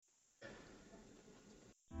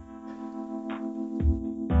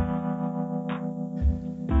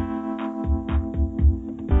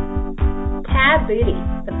Tabooty,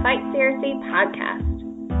 the Fight CRC podcast.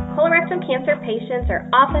 Colorectal cancer patients are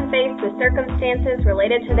often faced with circumstances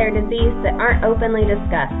related to their disease that aren't openly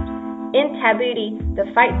discussed. In Tabooty, the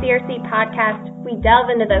Fight CRC podcast, we delve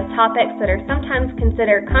into those topics that are sometimes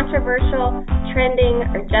considered controversial, trending,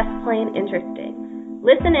 or just plain interesting.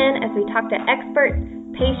 Listen in as we talk to experts,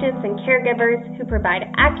 patients, and caregivers who provide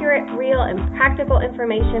accurate, real, and practical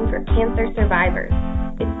information for cancer survivors.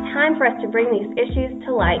 It's time for us to bring these issues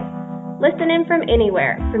to light. Listen in from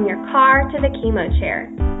anywhere, from your car to the chemo chair.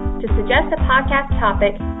 To suggest a podcast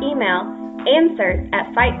topic, email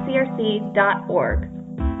answers@fightcrc.org.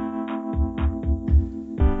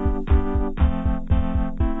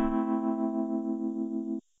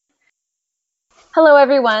 Hello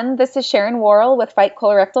everyone, this is Sharon Worrell with Fight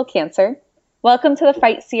Colorectal Cancer. Welcome to the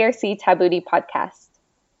Fight CRC Tabooty podcast.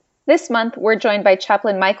 This month, we're joined by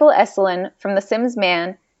Chaplain Michael Esselin from the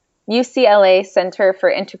Sims-Mann UCLA Center for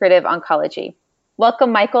Integrative Oncology.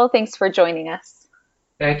 Welcome, Michael. Thanks for joining us.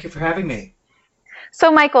 Thank you for having me.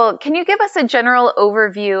 So, Michael, can you give us a general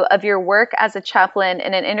overview of your work as a chaplain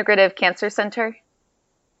in an integrative cancer center?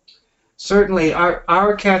 Certainly.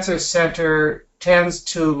 Our cancer center tends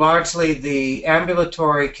to largely the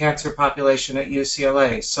ambulatory cancer population at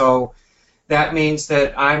UCLA. So that means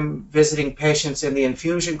that I'm visiting patients in the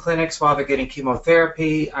infusion clinics while they're getting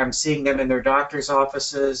chemotherapy. I'm seeing them in their doctor's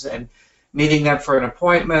offices and meeting them for an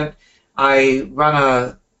appointment. I run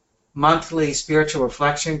a monthly spiritual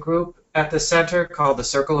reflection group at the center called the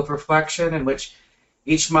Circle of Reflection, in which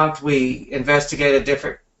each month we investigate a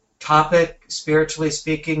different topic, spiritually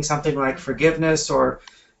speaking, something like forgiveness. Or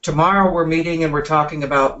tomorrow we're meeting and we're talking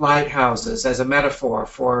about lighthouses as a metaphor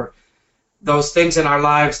for those things in our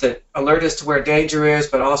lives that alert us to where danger is,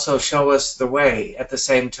 but also show us the way at the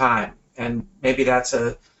same time. And maybe that's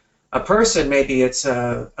a person, maybe it's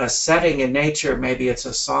a setting in nature, maybe it's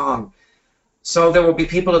a song. So there will be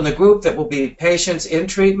people in the group that will be patients in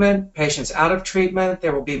treatment, patients out of treatment.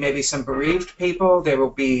 There will be maybe some bereaved people. There will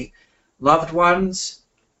be loved ones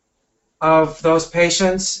of those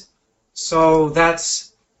patients. So that's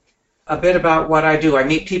a bit about what I do. I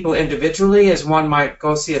meet people individually, as one might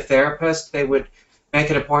go see a therapist. They would make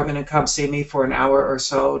an appointment and come see me for an hour or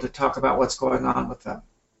so to talk about what's going on with them.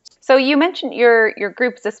 So you mentioned your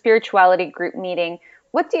group is a spirituality group meeting.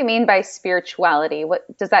 What do you mean by spirituality?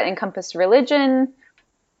 What does that encompass? Religion?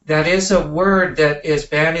 That is a word that is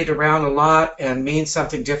bandied around a lot and means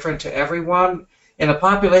something different to everyone. In the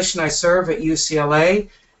population I serve at UCLA,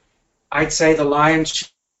 I'd say the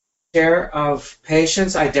lion's share of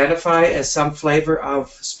patients identify as some flavor of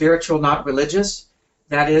spiritual, not religious.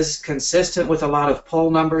 That is consistent with a lot of poll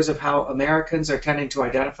numbers of how Americans are tending to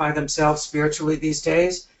identify themselves spiritually these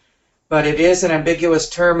days. But it is an ambiguous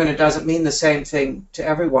term and it doesn't mean the same thing to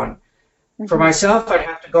everyone. Mm-hmm. For myself, I'd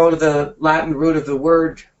have to go to the Latin root of the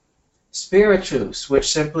word spiritus,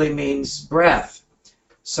 which simply means breath.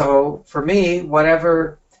 So for me,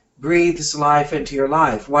 whatever breathes life into your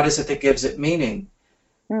life, what is it that gives it meaning?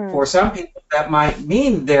 For some people, that might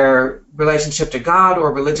mean their relationship to God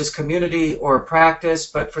or religious community or practice,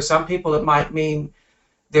 but for some people, it might mean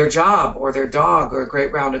their job or their dog or a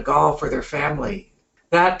great round of golf or their family.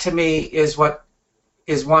 That, to me, is what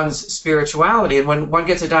is one's spirituality. And when one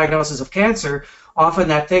gets a diagnosis of cancer, often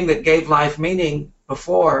that thing that gave life meaning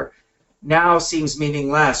before now seems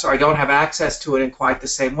meaningless, or I don't have access to it in quite the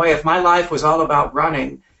same way. If my life was all about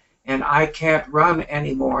running, and I can't run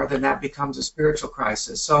anymore, then that becomes a spiritual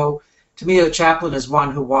crisis. So to me, a chaplain is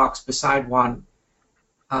one who walks beside one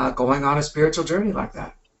going on a spiritual journey like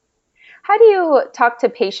that. How do you talk to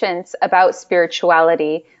patients about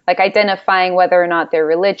spirituality, like identifying whether or not they're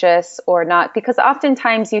religious or not? Because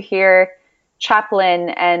oftentimes you hear chaplain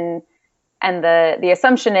and the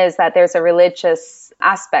assumption is that there's a religious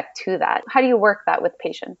aspect to that. How do you work that with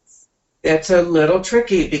patients? It's a little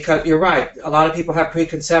tricky because you're right. A lot of people have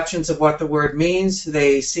preconceptions of what the word means.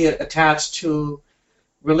 They see it attached to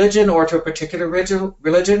religion or to a particular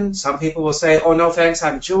religion. Some people will say, oh, no thanks,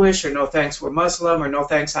 I'm Jewish, or no thanks, we're Muslim, or no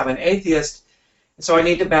thanks, I'm an atheist. And so I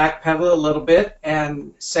need to backpedal a little bit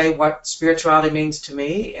and say what spirituality means to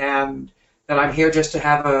me and that I'm here just to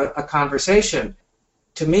have a conversation.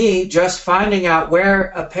 To me, just finding out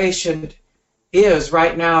where a patient is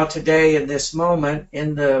right now, today, in this moment,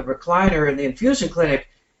 in the recliner in the infusion clinic,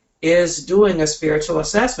 is doing a spiritual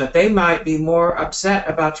assessment. They might be more upset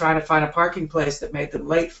about trying to find a parking place that made them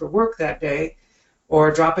late for work that day,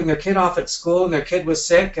 or dropping their kid off at school and their kid was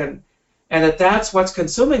sick, and that's what's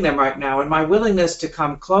consuming them right now. And my willingness to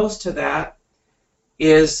come close to that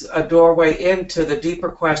is a doorway into the deeper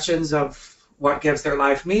questions of what gives their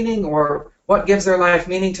life meaning, or what gives their life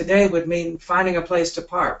meaning today would mean finding a place to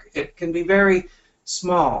park. It can be very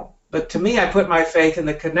small, but to me, I put my faith in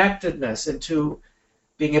the connectedness, into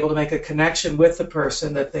being able to make a connection with the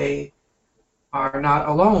person, that they are not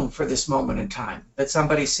alone for this moment in time, that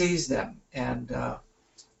somebody sees them and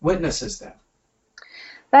witnesses them.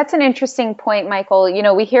 That's an interesting point, Michael. You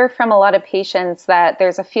know, we hear from a lot of patients that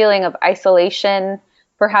there's a feeling of isolation,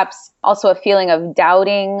 perhaps also a feeling of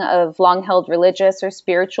doubting of long-held religious or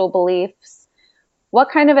spiritual beliefs. What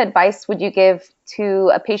kind of advice would you give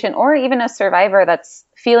to a patient or even a survivor that's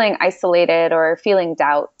feeling isolated or feeling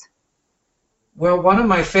doubt? Well, one of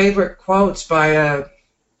my favorite quotes by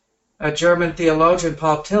a German theologian,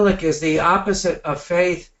 Paul Tillich, is the opposite of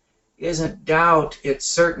faith isn't doubt, it's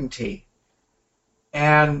certainty.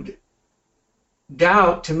 And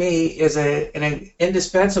doubt, to me, is an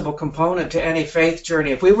indispensable component to any faith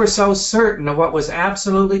journey. If we were so certain of what was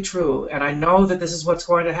absolutely true, and I know that this is what's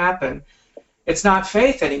going to happen, it's not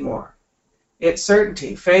faith anymore. It's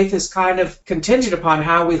certainty. Faith is kind of contingent upon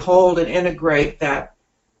how we hold and integrate that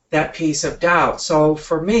piece of doubt. So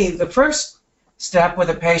for me, the first step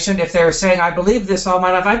with a patient, if they're saying, I believe this all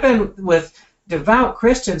my life, I've been with devout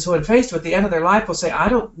Christians who, when faced with the end of their life, will say, I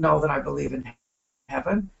don't know that I believe in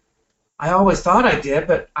heaven. I always thought I did,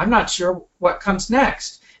 but I'm not sure what comes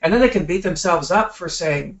next. And then they can beat themselves up for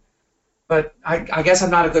saying, but I guess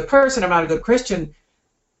I'm not a good person, I'm not a good Christian.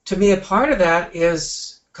 To me, a part of that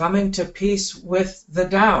is coming to peace with the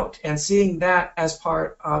doubt and seeing that as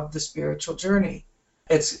part of the spiritual journey.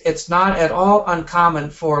 It's not at all uncommon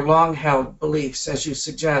for long-held beliefs, as you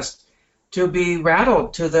suggest, to be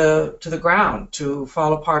rattled to the ground, to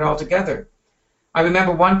fall apart altogether. I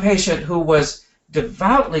remember one patient who was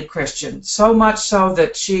devoutly Christian, so much so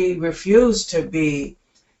that she refused to be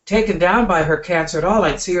taken down by her cancer at all.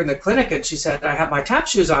 I'd see her in the clinic and she said, I have my tap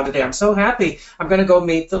shoes on today. I'm so happy. I'm going to go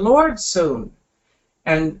meet the Lord soon.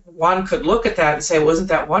 And one could look at that and say, well, isn't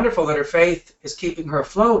that wonderful that her faith is keeping her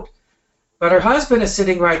afloat? But her husband is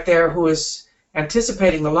sitting right there, who is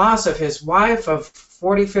anticipating the loss of his wife of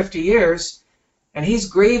 40, 50 years, and he's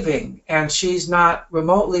grieving, and she's not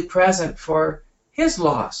remotely present for his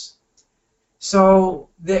loss. So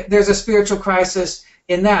there's a spiritual crisis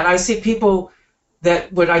in that. I see people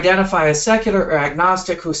that would identify as secular or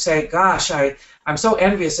agnostic who say, gosh, I'm so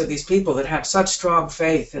envious of these people that have such strong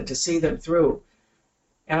faith, and to see them through.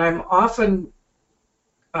 And I'm often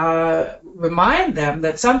remind them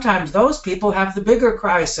that sometimes those people have the bigger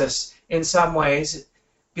crisis in some ways,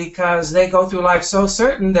 because they go through life so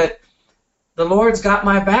certain that the Lord's got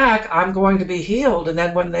my back, I'm going to be healed. And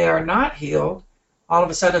then when they are not healed, all of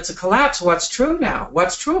a sudden it's a collapse. What's true now?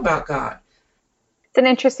 What's true about God? It's an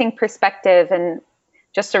interesting perspective, and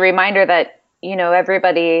just a reminder that, you know,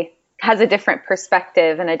 everybody has a different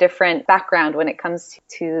perspective and a different background when it comes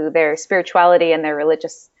to their spirituality and their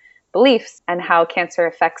religious beliefs and how cancer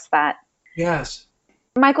affects that. Yes.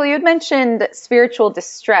 Michael, you had mentioned spiritual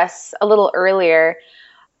distress a little earlier.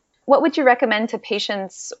 What would you recommend to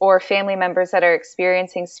patients or family members that are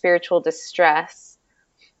experiencing spiritual distress?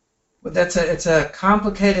 Well, it's a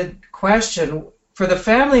complicated question. For the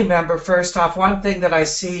family member, first off, one thing that I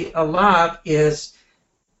see a lot is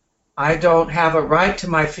I don't have a right to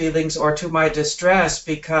my feelings or to my distress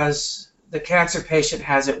because the cancer patient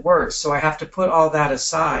has it worse. So I have to put all that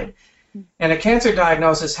aside. And a cancer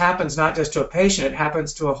diagnosis happens not just to a patient, it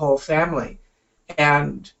happens to a whole family.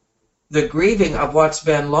 And the grieving of what's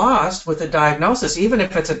been lost with the diagnosis, even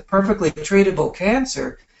if it's a perfectly treatable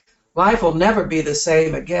cancer, life will never be the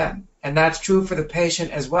same again. And that's true for the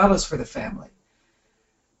patient as well as for the family.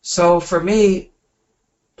 So for me,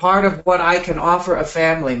 part of what I can offer a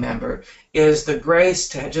family member is the grace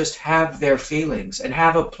to just have their feelings and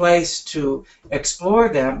have a place to explore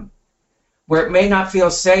them where it may not feel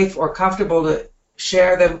safe or comfortable to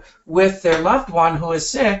share them with their loved one who is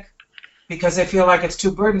sick because they feel like it's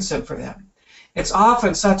too burdensome for them. It's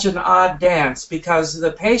often such an odd dance because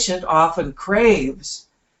the patient often craves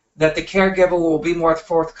that the caregiver will be more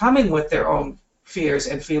forthcoming with their own fears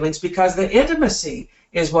and feelings because the intimacy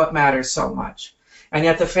is what matters so much. And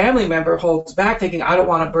yet the family member holds back thinking, I don't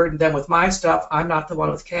want to burden them with my stuff. I'm not the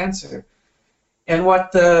one with cancer. And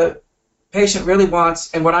what the patient really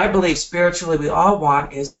wants, and what I believe spiritually we all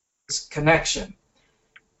want, is connection,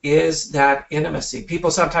 is that intimacy.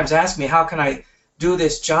 People sometimes ask me, how can I do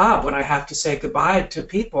this job when I have to say goodbye to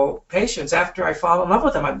people, patients, after I fall in love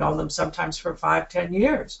with them? I've known them sometimes for 5, 10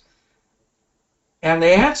 years. And the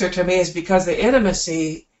answer to me is because the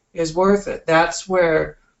intimacy is worth it. That's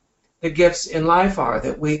where the gifts in life are,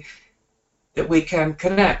 that we can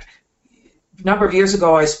connect. A number of years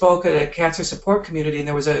ago, I spoke at a cancer support community, and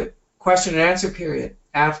there was a question and answer period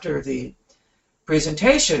after the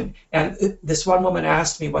presentation. And this one woman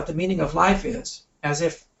asked me what the meaning of life is, as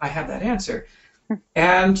if I had that answer.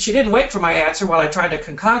 And she didn't wait for my answer while I tried to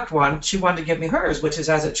concoct one. She wanted to give me hers, which is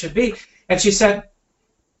as it should be. And she said,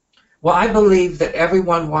 well, I believe that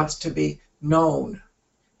everyone wants to be known,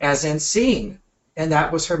 as in seen. And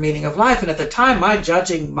that was her meaning of life. And at the time, my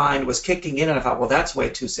judging mind was kicking in, and I thought, well, that's way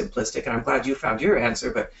too simplistic, and I'm glad you found your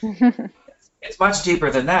answer, but it's much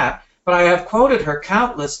deeper than that. But I have quoted her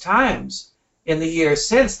countless times in the years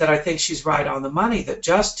since that I think she's right on the money, that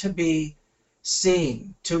just to be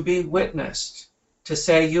seen, to be witnessed, to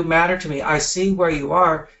say, you matter to me, I see where you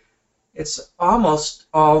are, it's almost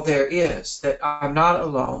all there is, that I'm not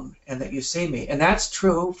alone and that you see me. And that's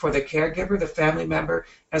true for the caregiver, the family member,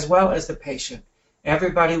 as well as the patient.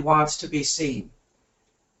 Everybody wants to be seen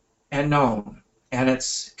and known. And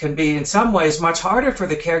it can be, in some ways, much harder for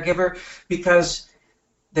the caregiver because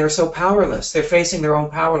they're so powerless. They're facing their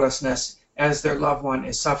own powerlessness as their loved one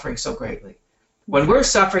is suffering so greatly. When we're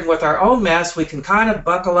suffering with our own mess, we can kind of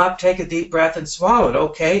buckle up, take a deep breath, and swallow it.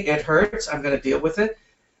 Okay, it hurts. I'm going to deal with it.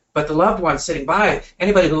 But the loved one sitting by,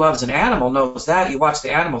 anybody who loves an animal knows that. You watch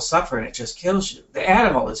the animal suffer and it just kills you. The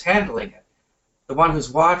animal is handling it. The one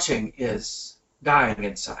who's watching is dying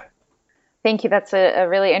inside. Thank you. That's a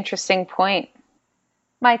really interesting point.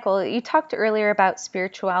 Michael, you talked earlier about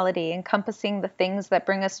spirituality encompassing the things that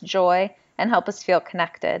bring us joy and help us feel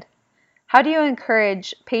connected. How do you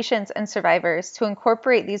encourage patients and survivors to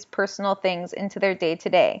incorporate these personal things into their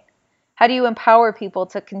day-to-day? How do you empower people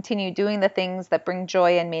to continue doing the things that bring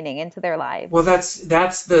joy and meaning into their lives? Well, that's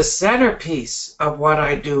the centerpiece of what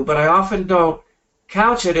I do, but I often don't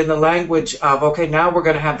couch it in the language of, okay, now we're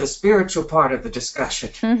going to have the spiritual part of the discussion.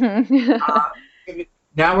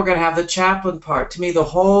 Now we're going to have the chaplain part. To me, the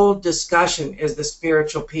whole discussion is the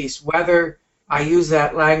spiritual piece, whether I use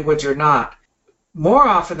that language or not. More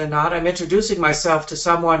often than not, I'm introducing myself to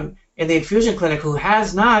someone in the infusion clinic who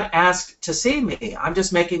has not asked to see me. I'm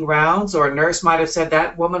just making rounds, or a nurse might have said,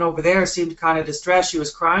 that woman over there seemed kind of distressed. She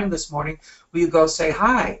was crying this morning. Will you go say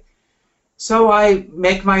hi? So I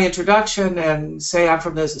make my introduction and say I'm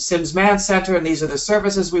from the Sims-Mann Center and these are the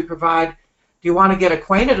services we provide. Do you want to get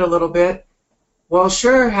acquainted a little bit? Well,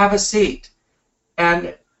 sure, have a seat.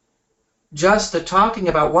 And just the talking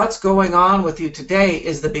about what's going on with you today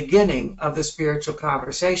is the beginning of the spiritual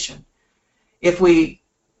conversation. It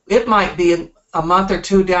might be a month or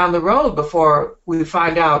two down the road before we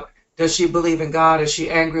find out, does she believe in God? Is she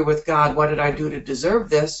angry with God? What did I do to deserve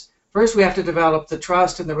this? First, we have to develop the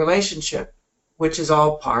trust and the relationship, which is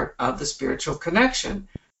all part of the spiritual connection.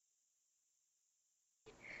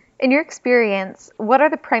 In your experience, what are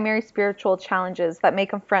the primary spiritual challenges that may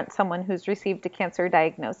confront someone who's received a cancer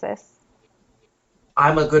diagnosis?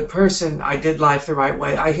 I'm a good person. I did life the right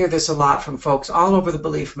way. I hear this a lot from folks all over the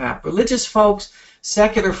belief map. Religious folks,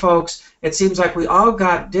 secular folks, it seems like we all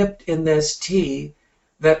got dipped in this tea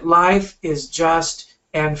that life is just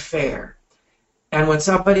and fair. And when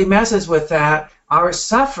somebody messes with that, our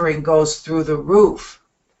suffering goes through the roof.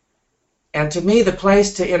 And to me, the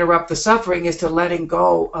place to interrupt the suffering is to letting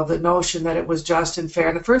go of the notion that it was just and fair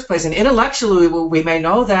in the first place. And intellectually, we may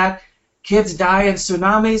know that. Kids die in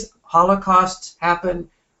tsunamis, Holocausts happen,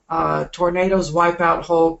 tornadoes wipe out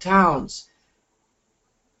whole towns.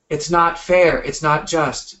 It's not fair, it's not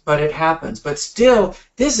just, but it happens. But still,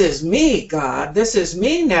 this is me, God. This is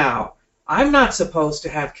me now. I'm not supposed to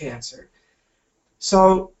have cancer.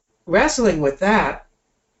 So wrestling with that,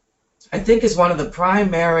 I think, is one of the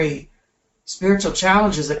primary spiritual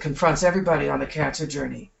challenges that confronts everybody on the cancer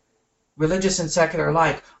journey, religious and secular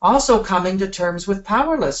alike. Also coming to terms with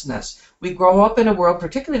powerlessness. We grow up in a world,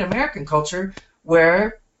 particularly in American culture,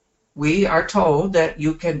 where we are told that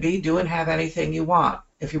you can be, do, and have anything you want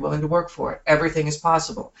if you're willing to work for it. Everything is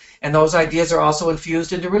possible. And those ideas are also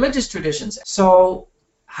infused into religious traditions. So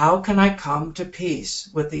how can I come to peace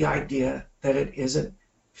with the idea that it isn't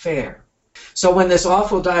fair? So when this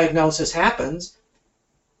awful diagnosis happens,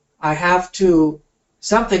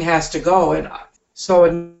 something has to go. And so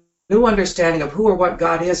a new understanding of who or what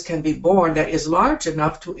God is can be born that is large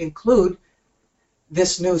enough to include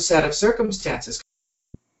this new set of circumstances.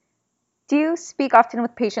 Do you speak often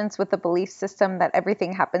with patients with the belief system that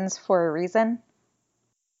everything happens for a reason?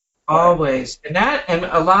 Always. And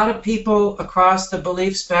a lot of people across the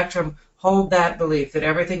belief spectrum hold that belief that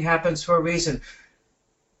everything happens for a reason.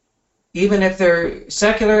 Even if they're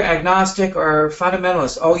secular, agnostic, or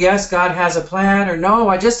fundamentalist. Oh, yes, God has a plan, or no,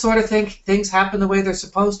 I just sort of think things happen the way they're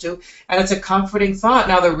supposed to. And it's a comforting thought.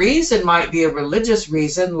 Now, the reason might be a religious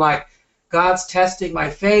reason, like God's testing my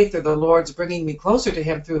faith, or the Lord's bringing me closer to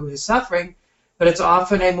Him through His suffering, but it's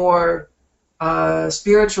often a more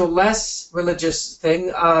spiritual, less religious thing,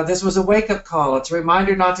 this was a wake-up call. It's a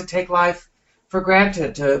reminder not to take life for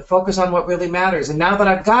granted, to focus on what really matters. And now that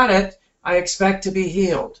I've got it, I expect to be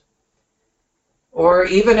healed. Or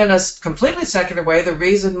even in a completely secular way, the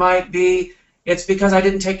reason might be it's because I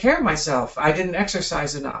didn't take care of myself. I didn't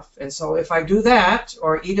exercise enough. And so if I do that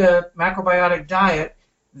or eat a macrobiotic diet,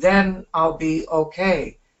 then I'll be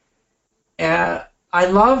okay. I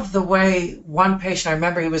love the way one patient, I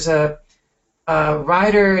remember he was a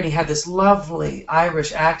writer and he had this lovely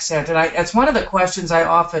Irish accent. And it's one of the questions I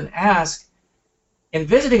often ask in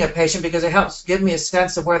visiting a patient because it helps give me a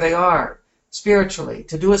sense of where they are spiritually.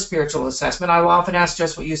 To do a spiritual assessment, I will often ask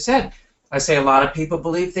just what you said. I say a lot of people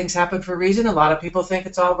believe things happen for a reason. A lot of people think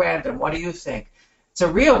it's all random. What do you think? It's a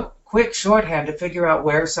real quick shorthand to figure out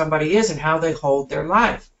where somebody is and how they hold their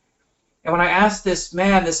life. And when I asked this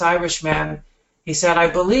man, this Irish man, he said, I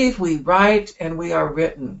believe we write and we are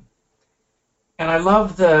written. And I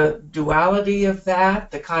love the duality of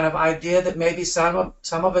that, the kind of idea that maybe some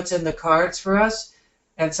of it's in the cards for us,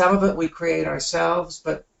 and some of it we create ourselves,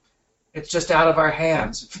 but it's just out of our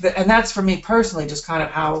hands. And that's for me personally just kind of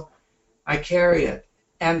how I carry it.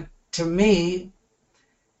 And to me,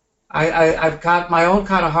 I've got my own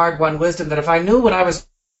kind of hard-won wisdom that if I knew what I was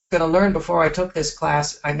going to learn before I took this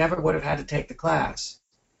class, I never would have had to take the class.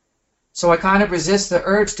 So I kind of resist the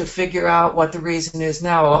urge to figure out what the reason is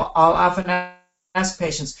now. I'll often ask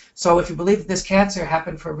patients, so if you believe that this cancer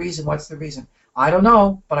happened for a reason, what's the reason? I don't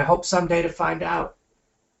know, but I hope someday to find out.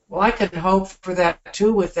 Well, I can hope for that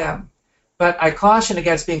too with them. But I caution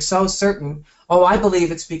against being so certain, oh, I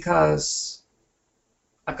believe it's because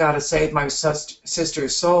I've got to save my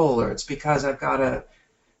sister's soul, or it's because I've got to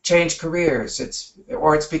change careers,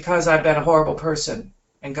 or it's because I've been a horrible person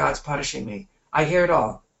and God's punishing me. I hear it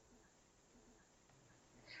all.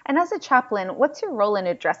 And as a chaplain, what's your role in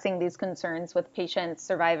addressing these concerns with patients,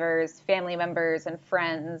 survivors, family members, and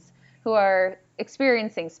friends who are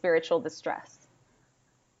experiencing spiritual distress?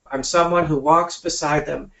 I'm someone who walks beside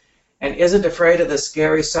them and isn't afraid of the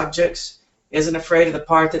scary subjects, isn't afraid of the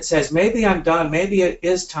part that says, maybe I'm done, maybe it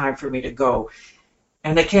is time for me to go.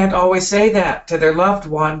 And they can't always say that to their loved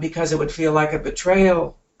one because it would feel like a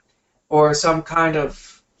betrayal or some kind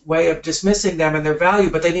of way of dismissing them and their value,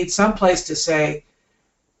 but they need some place to say,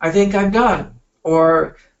 I think I'm done.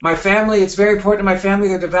 Or my family, it's very important to my family,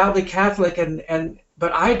 they're devoutly Catholic,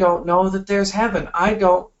 but I don't know that there's heaven. I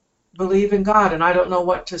don't believe in God, and I don't know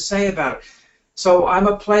what to say about it. So I'm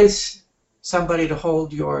a place, somebody to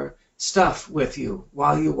hold your stuff with you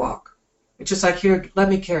while you walk. It's just like, here, let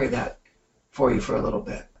me carry that for you for a little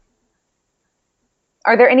bit.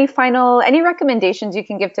 Are there any recommendations you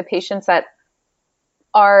can give to patients that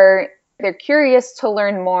they're curious to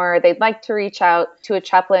learn more, they'd like to reach out to a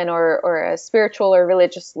chaplain or a spiritual or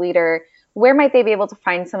religious leader? Where might they be able to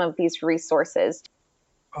find some of these resources?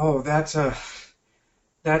 Oh, that's a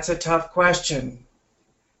tough question.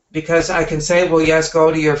 Because I can say, well, yes,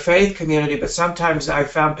 go to your faith community, but sometimes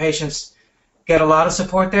I've found patients get a lot of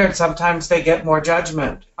support there, and sometimes they get more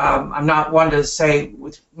judgment. I'm not one to say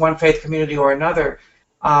with one faith community or another.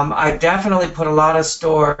 I definitely put a lot of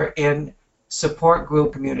store in support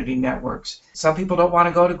group community networks. Some people don't want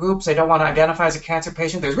to go to groups. They don't want to identify as a cancer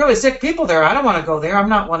patient. There's really sick people there. I don't want to go there. I'm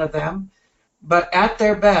not one of them. But at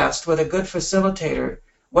their best, with a good facilitator,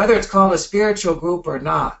 whether it's called a spiritual group or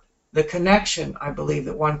not, the connection, I believe,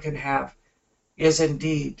 that one can have is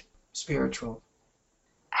indeed spiritual.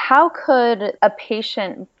 How could a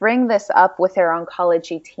patient bring this up with their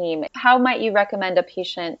oncology team? How might you recommend a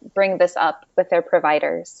patient bring this up with their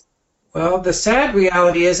providers? Well, the sad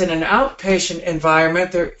reality is in an outpatient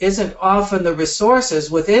environment, there isn't often the resources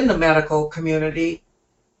within the medical community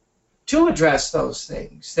to address those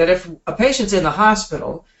things. That if a patient's in the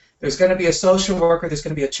hospital, there's going to be a social worker, there's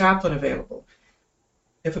going to be a chaplain available.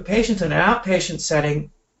 If a patient's in an outpatient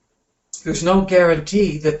setting, there's no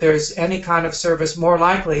guarantee that there's any kind of service. More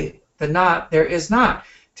likely than not, there is not,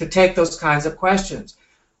 to take those kinds of questions.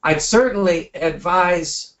 I'd certainly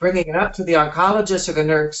advise bringing it up to the oncologist or the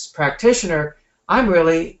nurse practitioner. I'm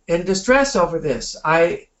really in distress over this.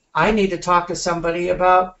 I need to talk to somebody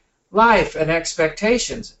about life and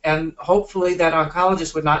expectations, and hopefully that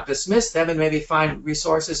oncologist would not dismiss them and maybe find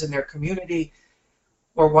resources in their community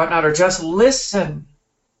or whatnot, or just listen.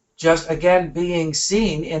 Just, again, being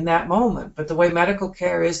seen in that moment. But the way medical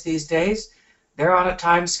care is these days, they're on a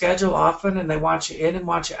time schedule often, and they want you in and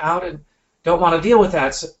want you out and don't want to deal with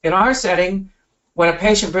that. So in our setting, when a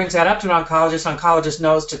patient brings that up to an oncologist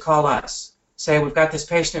knows to call us. Say, we've got this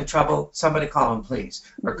patient in trouble, somebody call him, please.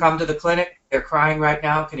 Or come to the clinic, they're crying right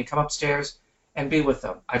now, can you come upstairs and be with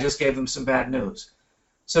them? I just gave them some bad news.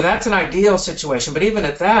 So that's an ideal situation. But even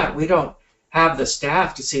at that, we don't have the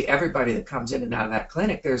staff to see everybody that comes in and out of that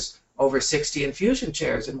clinic. There's over 60 infusion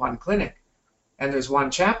chairs in one clinic, and there's one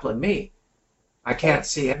chaplain, me. I can't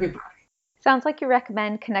see everybody. Sounds like you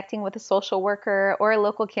recommend connecting with a social worker or a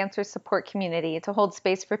local cancer support community to hold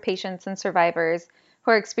space for patients and survivors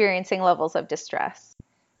who are experiencing levels of distress.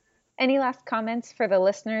 Any last comments for the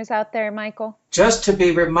listeners out there, Michael? Just to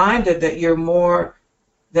be reminded that you're more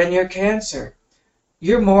than your cancer.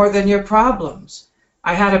 You're more than your problems.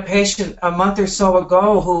 I had a patient a month or so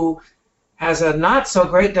ago who has a not so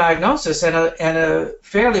great diagnosis and a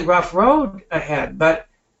fairly rough road ahead, but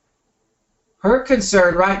her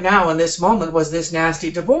concern right now in this moment was this nasty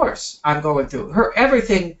divorce I'm going through. Her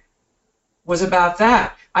everything was about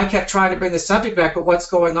that. I kept trying to bring the subject back, but what's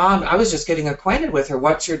going on? I was just getting acquainted with her.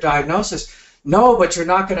 What's your diagnosis? No, but you're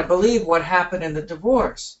not going to believe what happened in the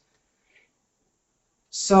divorce.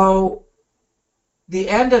 So the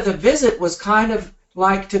end of the visit was kind of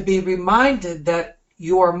like to be reminded that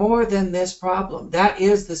you are more than this problem. That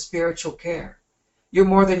is the spiritual care. You're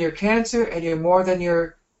more than your cancer, and you're more than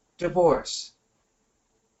your divorce.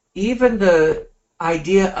 Even the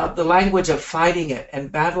idea of the language of fighting it and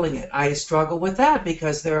battling it, I struggle with that,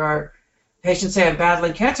 because there are patients say I'm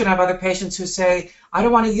battling cancer, and I have other patients who say I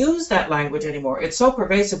don't want to use that language anymore. It's so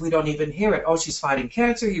pervasive we don't even hear it. Oh, she's fighting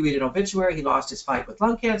cancer. You read an obituary, he lost his fight with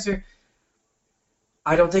lung cancer.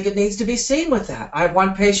 I don't think it needs to be seen with that. I have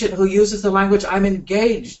one patient who uses the language, I'm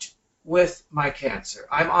engaged with my cancer.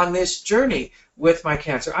 I'm on this journey with my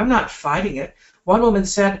cancer. I'm not fighting it. One woman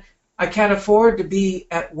said, I can't afford to be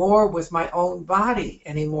at war with my own body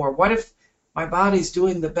anymore. What if my body's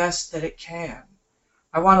doing the best that it can?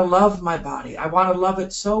 I want to love my body. I want to love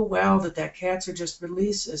it so well that that cancer just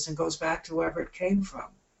releases and goes back to wherever it came from.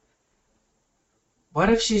 What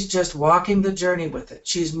if she's just walking the journey with it?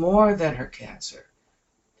 She's more than her cancer.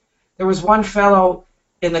 There was one fellow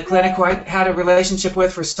in the clinic who I had a relationship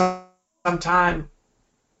with for some time,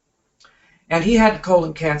 and he had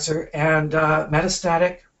colon cancer and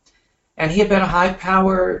metastatic, and he had been a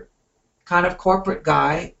high-power kind of corporate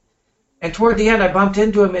guy. And toward the end, I bumped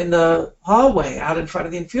into him in the hallway out in front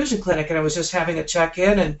of the infusion clinic, and I was just having a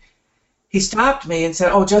check-in, and he stopped me and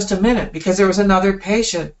said, oh, just a minute, because there was another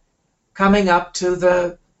patient coming up to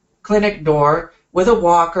the clinic door with a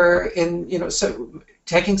walker so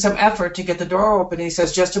taking some effort to get the door open. And he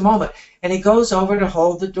says, just a moment. And he goes over to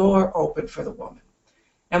hold the door open for the woman.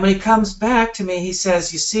 And when he comes back to me, he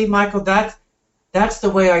says, you see, Michael, that's the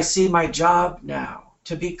way I see my job now,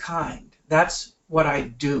 to be kind. That's what I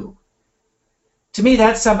do. To me,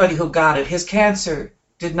 that's somebody who got it. His cancer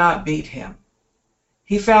did not beat him.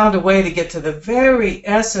 He found a way to get to the very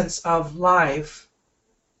essence of life,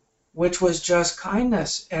 which was just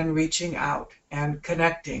kindness and reaching out and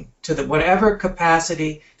connecting to whatever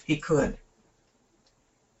capacity he could.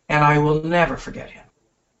 And I will never forget him.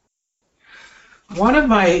 One of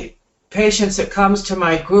my patients that comes to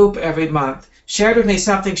my group every month shared with me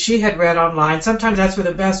something she had read online. Sometimes that's where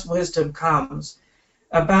the best wisdom comes,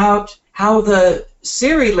 about how the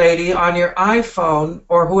Siri lady on your iPhone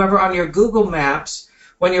or whoever on your Google Maps,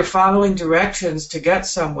 when you're following directions to get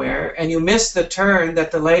somewhere and you miss the turn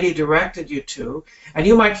that the lady directed you to, and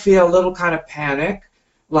you might feel a little kind of panic,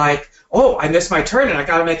 like, oh, I missed my turn and I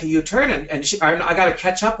got to make a U-turn and I got to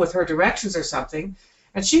catch up with her directions or something.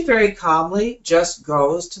 And she very calmly just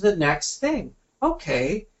goes to the next thing.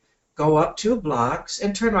 Okay, go up 2 blocks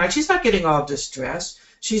and turn right. She's not getting all distressed.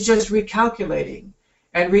 She's just recalculating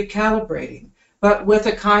and recalibrating, but with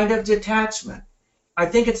a kind of detachment. I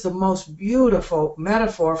think it's the most beautiful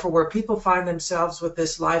metaphor for where people find themselves with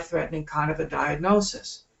this life-threatening kind of a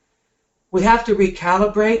diagnosis. We have to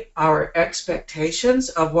recalibrate our expectations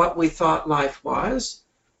of what we thought life was.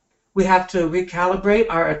 We have to recalibrate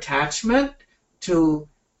our attachment to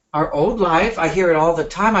our old life. I hear it all the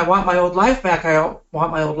time. I want my old life back. I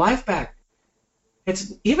want my old life back.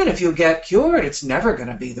 Even if you get cured, it's never going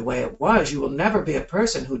to be the way it was. You will never be a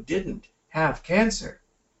person who didn't have cancer.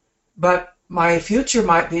 But my future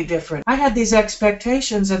might be different. I had these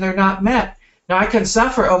expectations and they're not met. Now, I can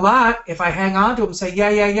suffer a lot if I hang on to them and say,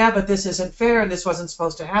 yeah, but this isn't fair and this wasn't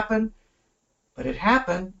supposed to happen. But it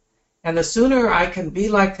happened. And the sooner I can be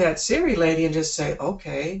like that Siri lady and just say,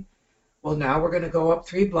 okay, well, now we're going to go up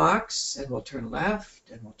 3 blocks and we'll turn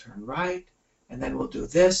left and we'll turn right and then we'll do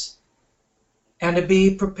this. And to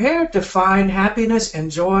be prepared to find happiness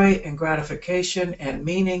and joy and gratification and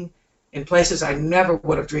meaning in places I never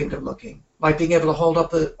would have dreamed of looking, like being able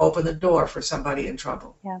to open the door for somebody in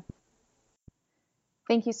trouble. Yeah.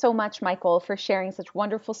 Thank you so much, Michael, for sharing such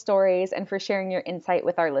wonderful stories and for sharing your insight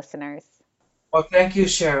with our listeners. Well, thank you,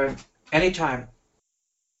 Sharon. Anytime.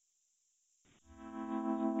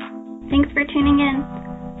 Thanks for tuning in.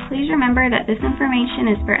 Please remember that this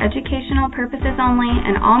information is for educational purposes only,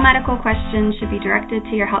 and all medical questions should be directed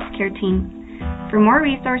to your healthcare team. For more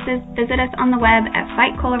resources, visit us on the web at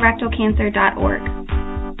fightcolorectalcancer.org.